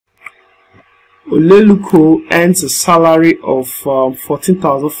Oleluko earns a salary of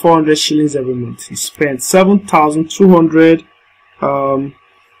 14,400 shillings every month. He spent 7,200 on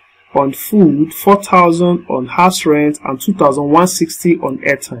food, 4,000 on house rent, and 2,160 on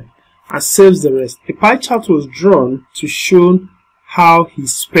airtime, and saves the rest. A pie chart was drawn to show how he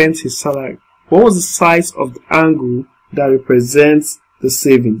spent his salary. What was the size of the angle that represents the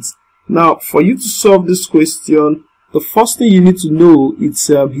savings? Now, for you to solve this question, the first thing you need to know is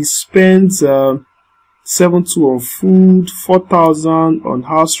he spends 7,200 on food, 4,000 on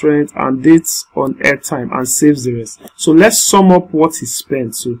house rent, and dates on airtime, and saves the rest. So let's sum up what he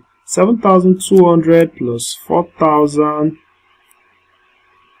spent. So 7,200 plus 4,000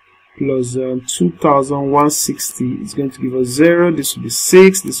 plus 2,160 is going to give us 0. This will be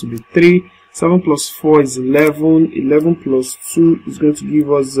 6. This will be 3. 7 plus 4 is 11. 11 plus 2 is going to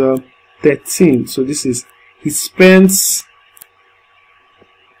give us 13. So this is, he spends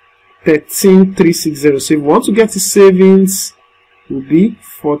 13,360. So if we want to get his savings, it will be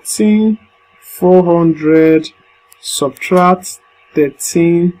 14,400 subtract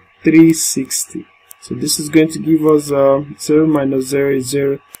 13,360. So this is going to give us 0 minus 0 is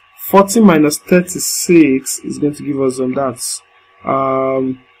 0. 40 minus 36 is going to give us that's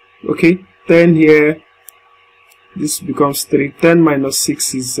okay, 10 here. This becomes 3. 10 minus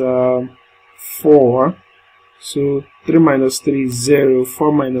 6 is 4. So 3 minus 3 is 0.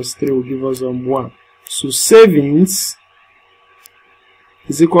 4 minus 3 will give us 1. So savings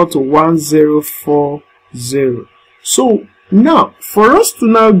is equal to 1040. So now, for us to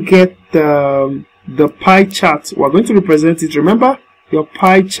now get the pie chart, we're going to represent it. Remember, your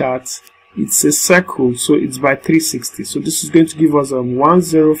pie chart, it's a circle, so it's by 360. So this is going to give us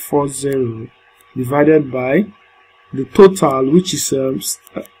 1040 divided by the total, which is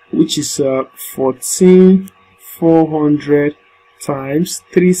 14,400 times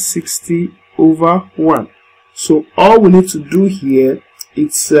 360 over 1. So all we need to do here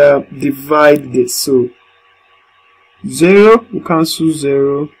is divide this. So 0 will cancel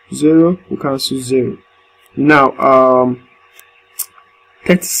 0, 0 will cancel 0. Now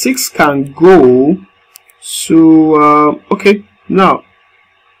 36 can go. So okay, now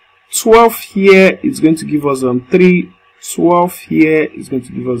 12 here is going to give us 3. 12 here is going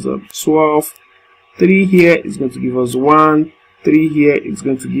to give us 12. 3 here is going to give us 1. 3 here is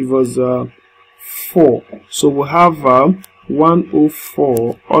going to give us 4. So we'll have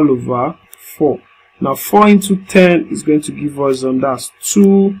 104 all over 4. Now 4 into 10 is going to give us that's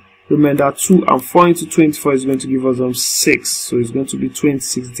 2, remainder 2, and 4 into 24 is going to give us 6. So it's going to be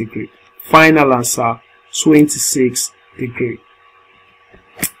 26 degrees. Final answer, 26 degrees.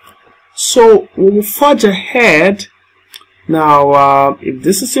 So we'll forge ahead. Now if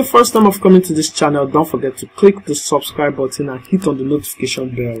this is your first time of coming to this channel, don't forget to click the subscribe button and hit on the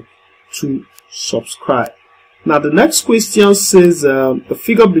notification bell to subscribe. Now the next question says the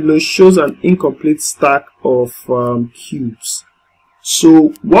figure below shows an incomplete stack of cubes.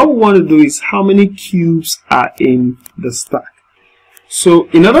 So what we want to do is how many cubes are in the stack. So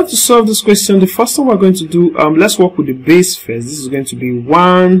in order to solve this question, the first thing we're going to do, let's work with the base first. This is going to be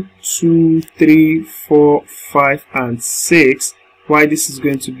 1, 2, 3, 4, 5, and 6. While this is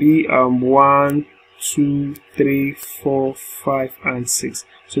going to be 1, 2, 3, 4, 5, and 6.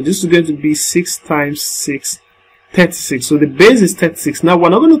 So this is going to be 6 times 6, 36. So the base is 36. Now we're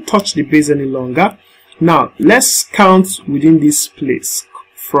not going to touch the base any longer. Now let's count within this place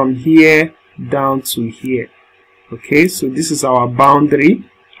from here down to here. Okay, so this is our boundary,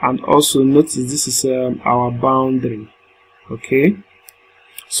 and also notice this is our boundary. Okay,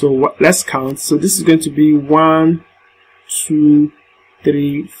 so let's count. So this is going to be 1, 2,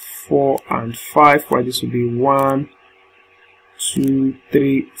 3, 4, and 5. While this will be 1, 2,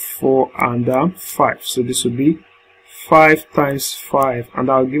 3, 4, and 5. So this will be 5 times 5, and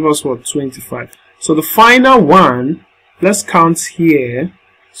that'll give us what? 25. So the final one, let's count here.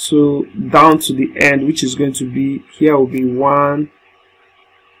 So down to the end, which is going to be, here will be 1,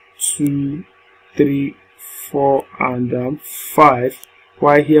 2, 3, 4, and 5.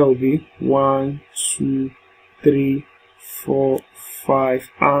 While here will be 1, 2, 3, 4, 5,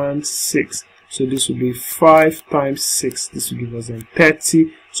 and 6. So this will be 5 times 6. This will give us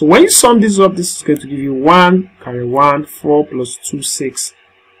 30. So when you sum this up, this is going to give you 1, carry 1, 4 plus 2, 6.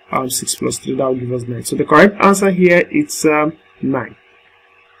 6 plus 3, that will give us 9. So the correct answer here is 9.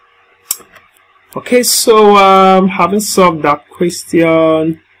 Okay, so having solved that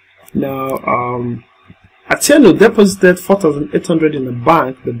question, now Atieno deposited 4,800 in the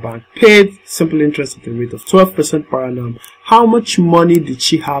bank. The bank paid simple interest at a rate of 12% per annum. How much money did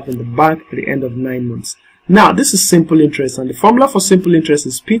she have in the bank at the end of 9 months? Now this is simple interest, and the formula for simple interest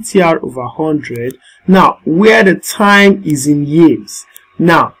is PTR over 100. Now where the time is in years.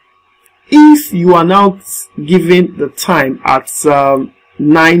 Now if you are now given the time at 9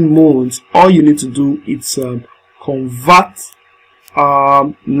 months, all you need to do is convert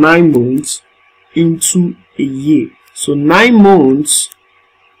 9 months into a year. So 9 months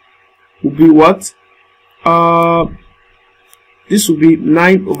will be what? This will be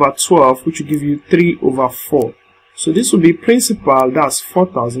 9 over 12, which will give you 3 over 4. So this will be principal, that's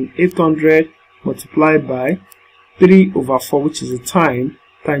 4,800 multiplied by 3 over 4, which is the time,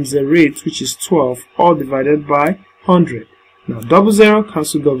 times the rate, which is 12, all divided by 100. Now double zero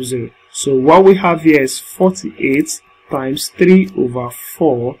cancel double zero. So what we have here is 48 times 3 over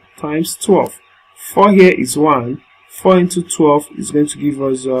 4 times 12. 4 here is 1. 4 into 12 is going to give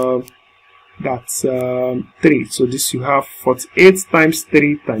us that's 3. So this you have 48 times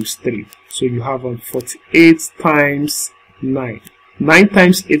 3 times 3. So you have 48 times 9. 9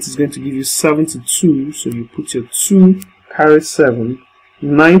 times 8 is going to give you 72. So you put your 2, carry 7.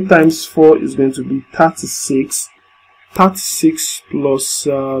 9 times 4 is going to be 36. 36 plus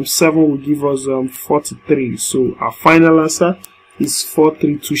 7 will give us 43. So our final answer is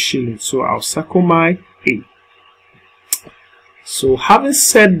 432 shillings. So I'll circle my A. So having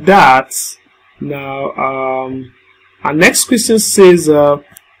said that, now our next question says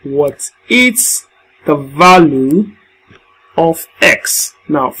what is the value of x?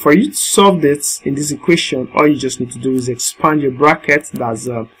 Now for you to solve this in this equation, all you just need to do is expand your bracket. That's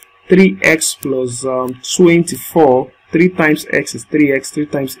 3x plus 24. 3 times x is 3x, 3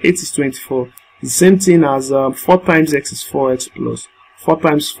 times 8 is 24. The same thing as 4 times x is 4x plus 4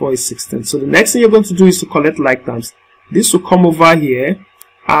 times 4 is 16. So the next thing you're going to do is to collect like terms. This will come over here,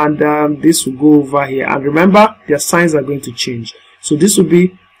 and this will go over here. And remember, their signs are going to change. So this will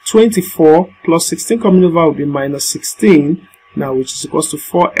be 24 plus 16 coming over will be minus 16, now which is equals to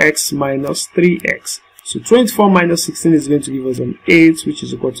 4x minus 3x. So 24 minus 16 is going to give us an 8, which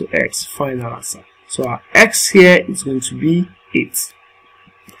is equal to x. Final answer. So our x here is going to be 8.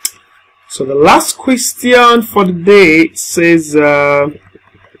 So the last question for the day says,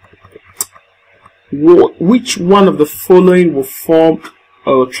 which one of the following will form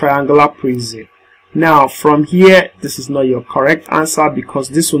a triangular prism? Now from here, this is not your correct answer because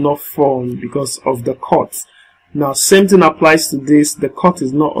this will not form because of the cut. Now same thing applies to this. The cut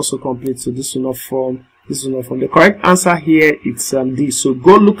is not also complete, so this will not form. This will not form. The correct answer here is D. So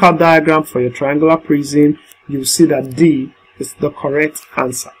go look at diagram for your triangular prism. You'll see that D is the correct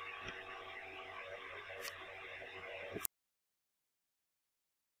answer.